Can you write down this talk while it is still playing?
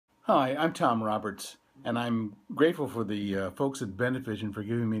Hi, I'm Tom Roberts, and I'm grateful for the folks at Benevision for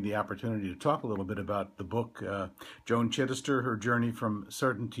giving me the opportunity to talk a little bit about the book, Joan Chittister, Her Journey from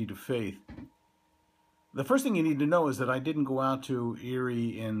Certainty to Faith. The first thing you need to know is that I didn't go out to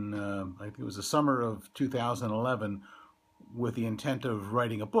Erie in, I think it was the summer of 2011, with the intent of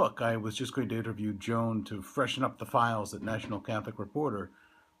writing a book. I was just going to interview Joan to freshen up the files at National Catholic Reporter,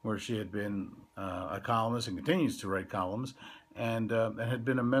 where she had been a columnist and continues to write columns, and had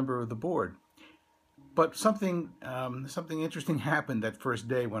been a member of the board. But something interesting happened that first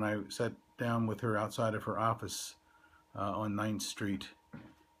day when I sat down with her outside of her office on 9th Street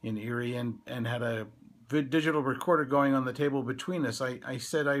in Erie and had a digital recorder going on the table between us. I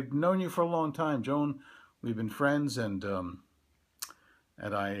said, "I've known you for a long time, Joan. We've been friends, and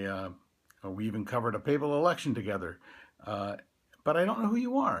we even covered a papal election together. But I don't know who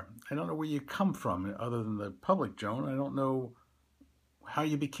you are. I don't know where you come from, other than the public, Joan. I don't know how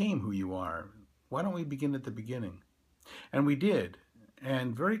you became who you are. Why don't we begin at the beginning?" And we did.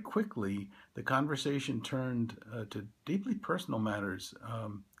 And very quickly, the conversation turned to deeply personal matters.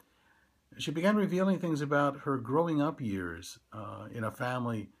 She began revealing things about her growing up years in a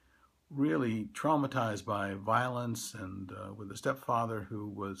family really traumatized by violence and with a stepfather who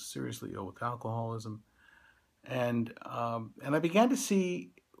was seriously ill with alcoholism. And I began to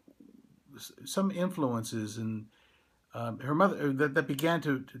see some influences in her mother that began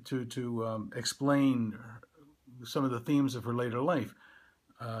to explain some of the themes of her later life.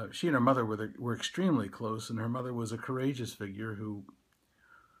 She and her mother were extremely close, and her mother was a courageous figure who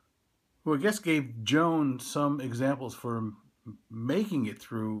I guess gave Joan some examples for making it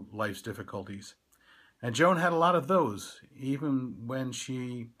through life's difficulties. And Joan had a lot of those, even when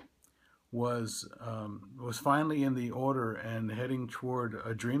she was finally in the order and heading toward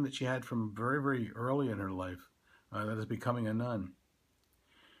a dream that she had from very, very early in her life. That is becoming a nun.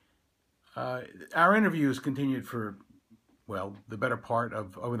 Our interviews continued for, well, the better part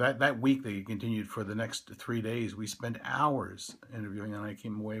of that week. They continued for the next 3 days. We spent hours interviewing, and I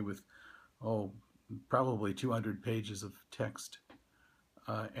came away with, probably 200 pages of text.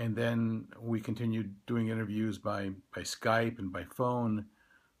 And then we continued doing interviews by Skype and by phone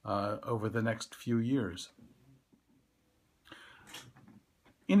over the next few years.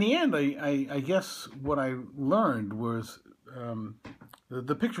 In the end, I guess what I learned was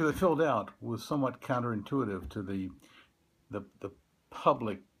the picture that filled out was somewhat counterintuitive to the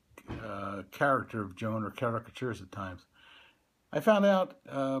public character of Joan, or caricatures at times. I found out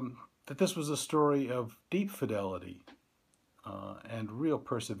that this was a story of deep fidelity and real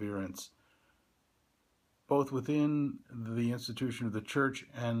perseverance, both within the institution of the church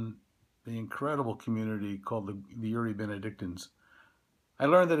and the incredible community called the Erie Benedictines. I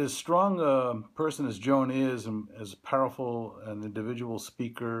learned that as strong a person as Joan is, and as powerful an individual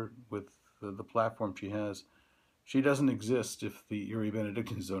speaker with the platform she has, she doesn't exist if the Erie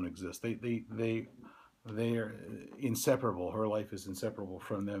Benedictines don't exist. They are inseparable. Her life is inseparable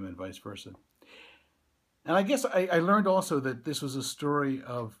from them, and vice versa. And I guess I learned also that this was a story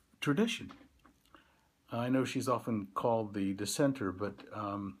of tradition. I know she's often called the dissenter, but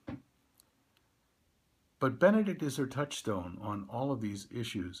Benedict is her touchstone on all of these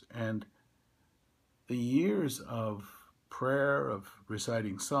issues. And the years of prayer, of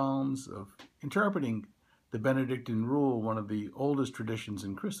reciting psalms, of interpreting the Benedictine rule, one of the oldest traditions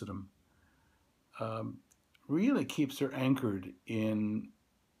in Christendom, really keeps her anchored in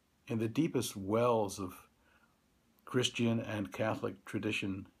the deepest wells of Christian and Catholic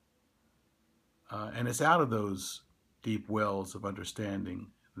tradition. And it's out of those deep wells of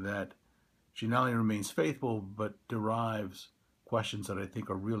understanding that she not only remains faithful, but derives questions that I think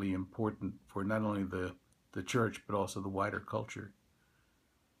are really important for not only the church, but also the wider culture.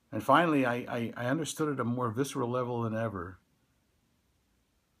 And finally, I understood at a more visceral level than ever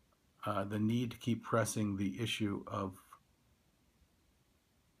the need to keep pressing the issue of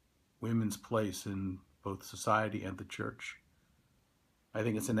women's place in both society and the church. I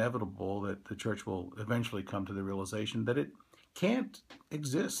think it's inevitable that the church will eventually come to the realization that it can't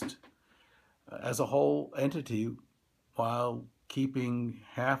exist as a whole entity while keeping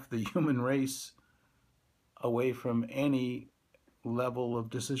half the human race away from any level of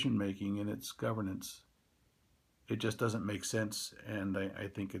decision-making in its governance. It just doesn't make sense, and I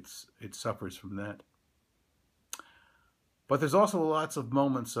think it suffers from that. But there's also lots of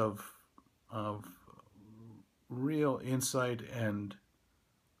moments of real insight and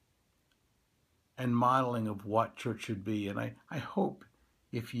modeling of what church should be. And I hope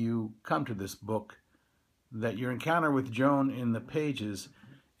if you come to this book that your encounter with Joan in the pages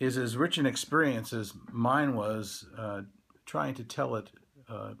is as rich an experience as mine was trying to tell it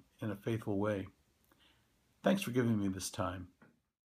in a faithful way. Thanks for giving me this time.